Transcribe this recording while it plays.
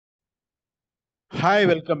Hi,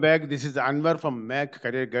 welcome back. This is Anwar from Mac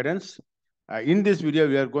Career Guidance. In this video,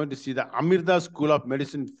 we are going to see the Amrita School of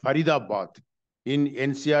Medicine, Faridabad in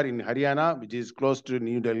NCR in Haryana, which is close to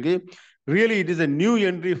New Delhi. Really, it is a new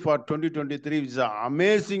entry for 2023, which is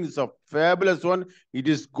amazing. It's a fabulous one. It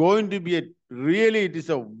is going to be it is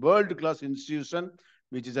a world-class institution,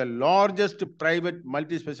 which is the largest private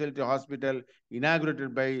multi-specialty hospital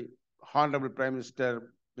inaugurated by Honorable Prime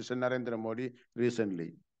Minister Mr. Narendra Modi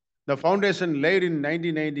recently. The foundation laid in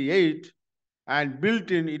 1998 and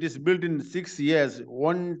it is built in 6 years,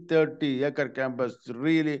 130-acre campus.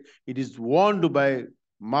 Really, it is owned by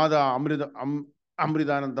Mada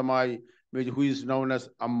Amritanandamai, who is known as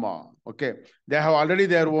Amma. Okay, they have already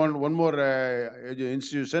their one more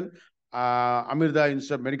institution, Amrita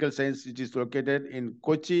Institute of Medical Science, which is located in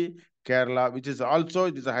Kochi, Kerala, which is also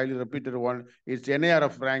it is a highly reputed one. Its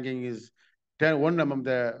NIRF ranking is one among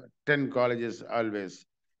the 10 colleges always.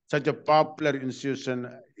 Such a popular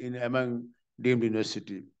institution among deemed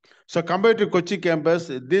university. So compared to Kochi campus,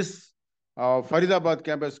 this Faridabad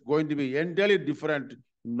campus is going to be entirely different.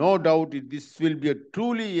 No doubt this will be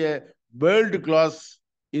truly a world-class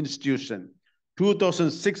institution.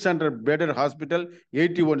 2,600 bedded hospital,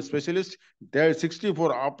 81 specialists. There are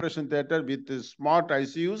 64 operation theater with smart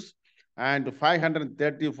ICUs and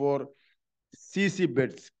 534 CC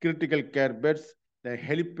beds, critical care beds. The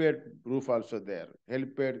helipad roof also there.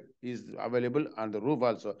 Helipad is available on the roof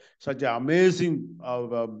also. Such an amazing,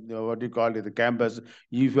 what do you call it, the campus.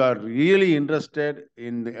 If you are really interested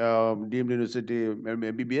in deemed university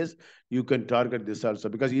MBBS, you can target this also.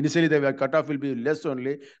 Because initially the cutoff will be less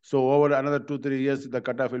only. So over another 2-3 years, the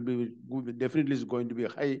cutoff will be definitely is going to be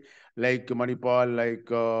high. Like Manipal, like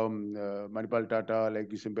Manipal Tata,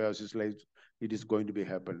 like Symbiosis, like it is going to be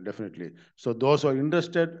happen definitely. So those who are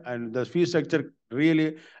interested, and the fee structure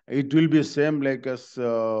really it will be same like as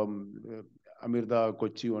Amrita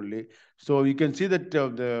Kochi only. So you can see that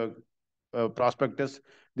the prospectus.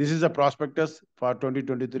 This is a prospectus for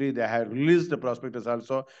 2023. They have released the prospectus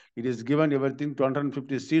also. It is given everything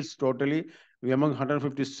 250 seats totally. Among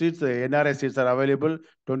 150 seats, the NRI seats are available,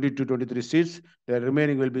 20 to 23 seats. The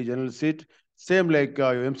remaining will be general seat. Same like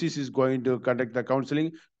MCC is going to conduct the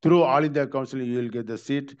counseling. Through all India counseling, you will get the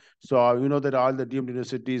seat. So you know that all the deemed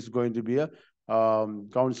university is going to be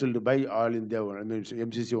counseled by all India, I mean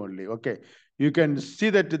MCC only. Okay, you can see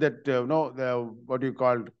that no, the what you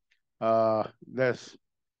called this.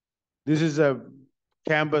 This is a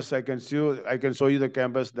campus. I can show you the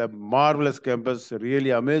campus. The marvelous campus, really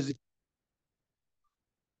amazing.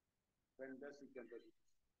 Fantastic campus.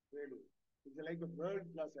 Really, it's like a world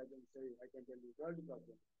class. I can say. I can tell you world class.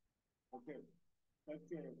 Okay, such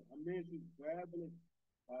an amazing, fabulous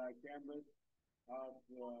campus of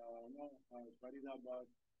Faridabad,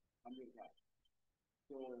 Amrita.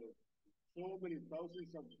 So, so many thousands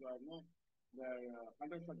of the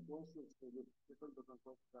hundreds of courses with different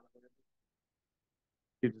courses are available.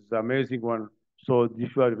 It's an amazing one. So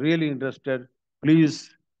if you are really interested,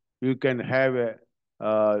 please you can have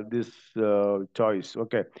this choice.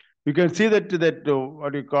 Okay, you can see that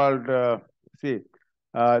what you called see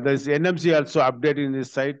there's NMC also updated in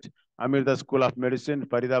this site. Amrita School of Medicine,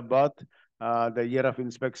 Faridabad. The year of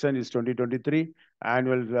inspection is 2023.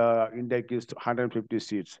 Annual intake is 150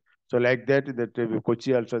 seats. So like that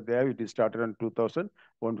Kochi also there. It is started on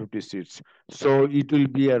 2,150 seats. So it will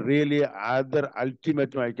be a really other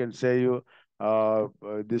ultimate, I can say you,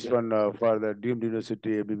 this one for the deemed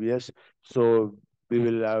university MBBS. So we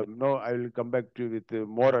will no, I will come back to you with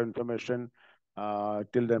more information.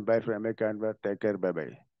 Till then, bye from America and take care. Bye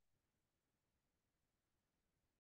bye.